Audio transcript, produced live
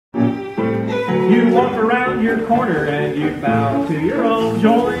walk around your corner and you bow to your own.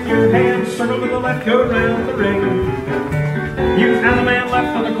 Join your hands, circle to the left, go round the ring. You and a man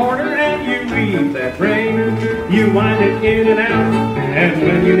left on the corner and you weave that ring. You wind it in and out, and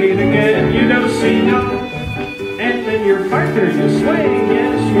when you need again, you don't see no. And then your partner, you swing,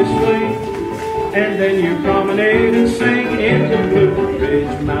 yes, you swing. And then you promenade and sing in the Blue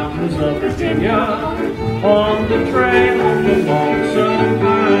Ridge Mountains of Virginia, on the trail of the lonesome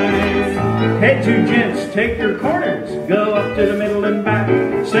pine. Hey, two gents, take your corners, go up to the middle and back.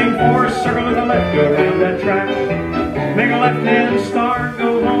 Sing for a circle to the left, go around that track. Make a left-hand star,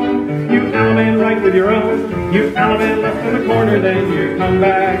 go home. You Alabama right with your own. You Alabama left in the corner, then you come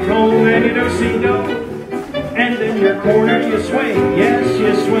back home and you don't see no. And then your corner you swing, yes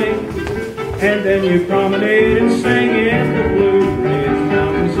you swing. And then you promenade and sing in the Blue Ridge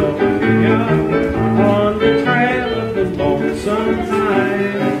Mountains of Virginia, on the trail of the lonesome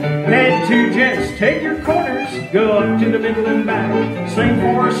pine. Hey, two gents, take your corners, go up to the middle and back. Sing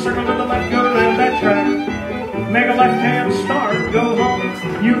for a circle to the left, go around that track. Make a left-hand star, go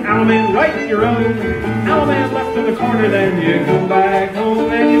home. You Alabama right your own. Alabama left in the corner, then you come back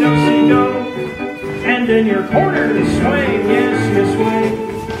home and you don't see no. And then your corner swing, yes you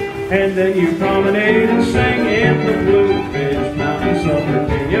swing. And then you promenade and sing in the Blue Ridge Mountains of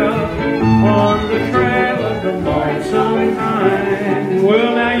Virginia, on the trail of the lonesome pine.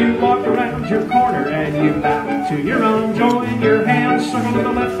 Well, now you walk around your corner and you bow to your own. Join your hands, circle to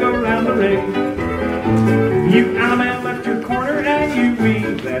the left, go round the ring. You Alabama left your corner and you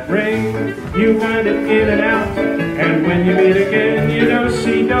weave that ring. You wind it in and out, and when you meet again, you don't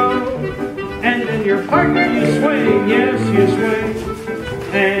see no. And then your partner you swing, yes you swing.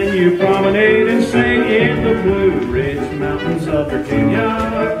 And you promenade and sing in the Blue Ridge Mountains of Virginia,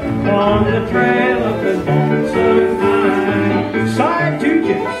 on the trail of the lonesome pine. Side two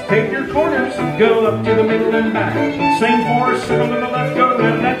gents, take your corners, go up to the middle and back. Sing for a circle to the left, go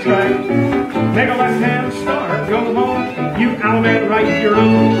around that track. Make a left-hand star, go home. You Alabama right your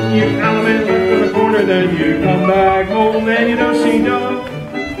own. You Alabama left in the corner, then you come back home and you don't see no.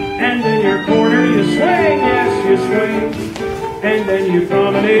 And then your corner you swing, yes you swing. And then you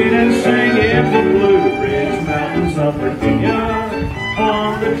promenade and sing in the Blue Ridge Mountains of Virginia,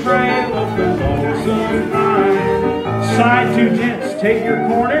 on the trail of the lonesome pine. Side two gents, take your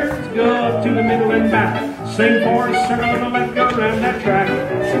corners, go up to the middle and back. Sing for a circle to the left, go around that track.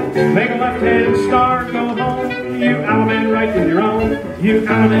 Make a left-hand star, go home. You Alabama right with your own. You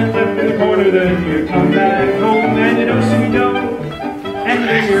Alabama left in the corner, then you come back home and you don't see no. And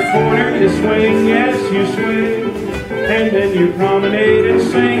then your corner you swing, yes you swing. And then you promenade and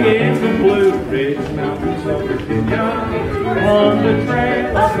sing in the Blue Ridge Mountains of Virginia, on the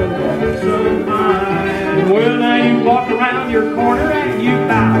trail of the lonesome pine. Well, now you walk around your corner and you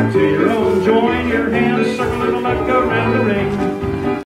bow to your own. Join your hands, circle to the left, go round the ring.